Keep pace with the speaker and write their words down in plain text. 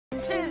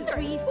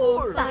3,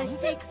 4, 5,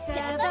 6,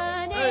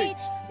 7, 8,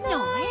 9, 10.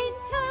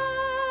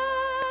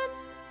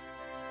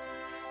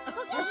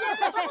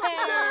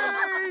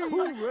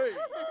 Hooray!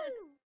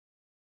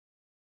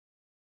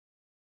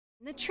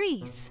 The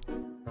trees.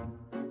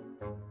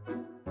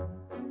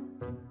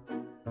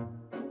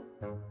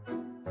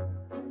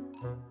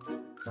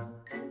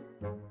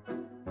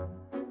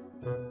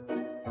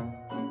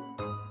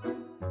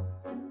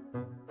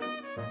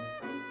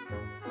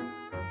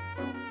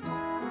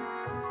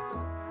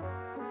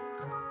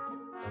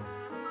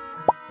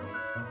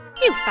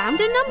 You found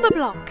a number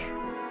block.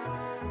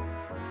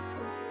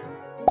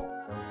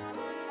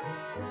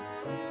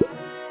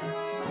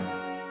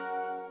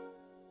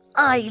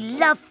 I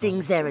love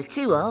things there are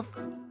two of.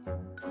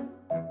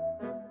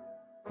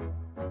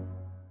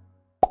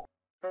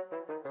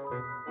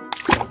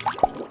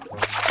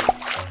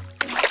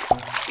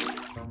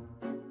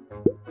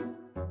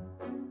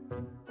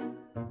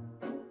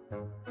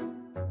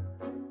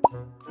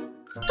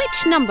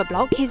 Which number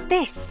block is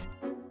this?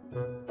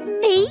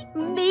 Me.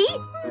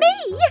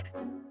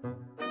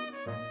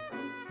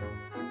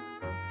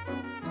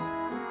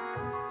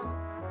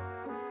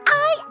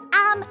 I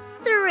am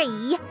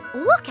 3.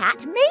 Look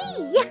at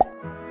me.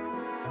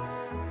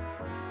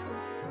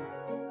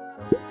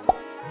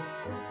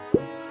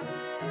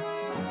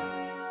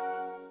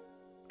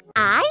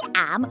 I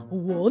am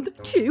 1,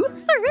 2,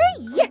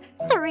 3.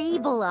 3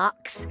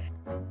 blocks.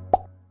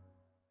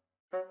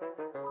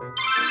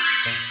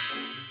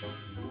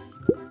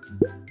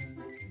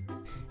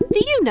 Do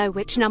you know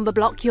which number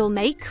block you'll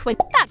make when...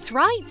 That's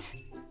right!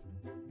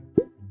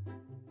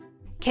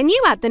 Can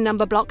you add the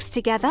number blocks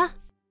together?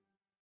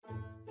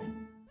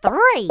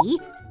 3,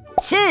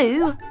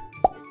 2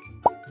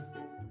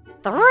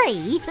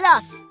 3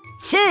 plus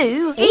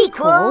 2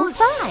 equals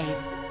 5.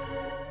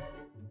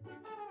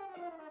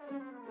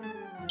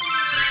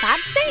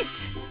 That's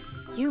it!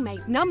 You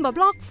made number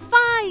block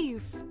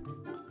 5!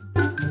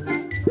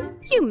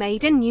 You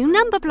made a new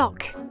number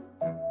block.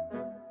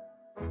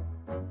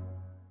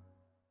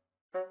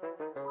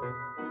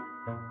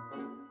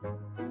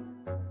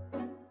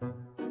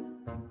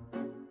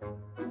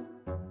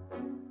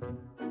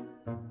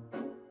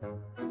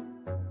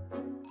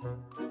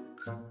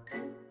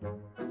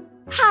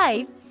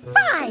 High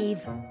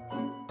five!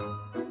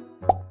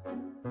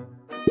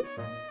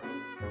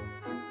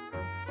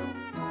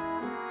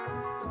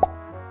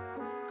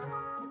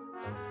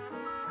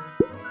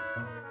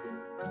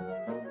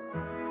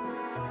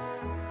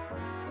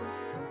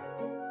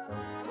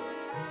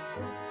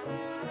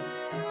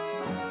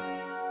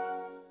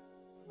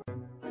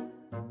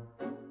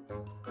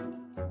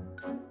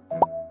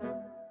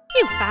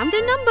 You found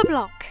a number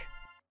block.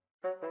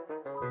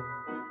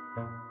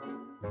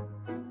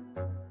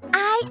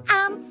 I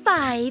am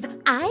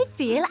 5. I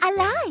feel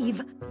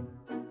alive.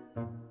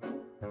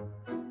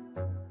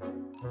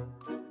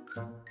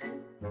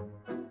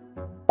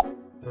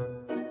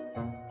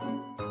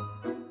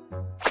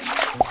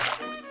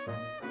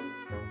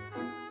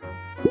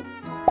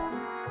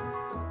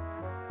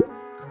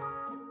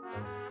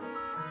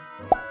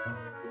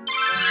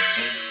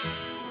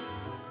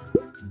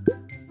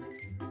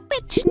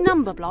 Which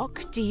number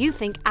block do you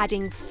think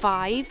adding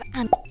 5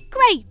 and...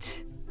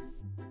 Great!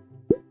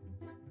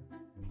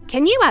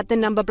 Can you add the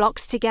number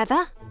blocks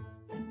together?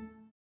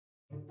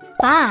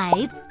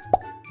 5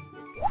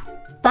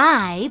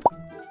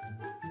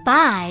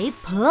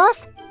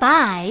 plus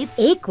 5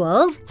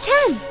 equals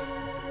 10.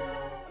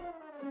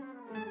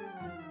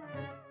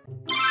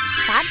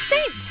 That's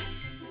it!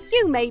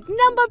 You made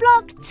number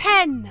block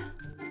 10!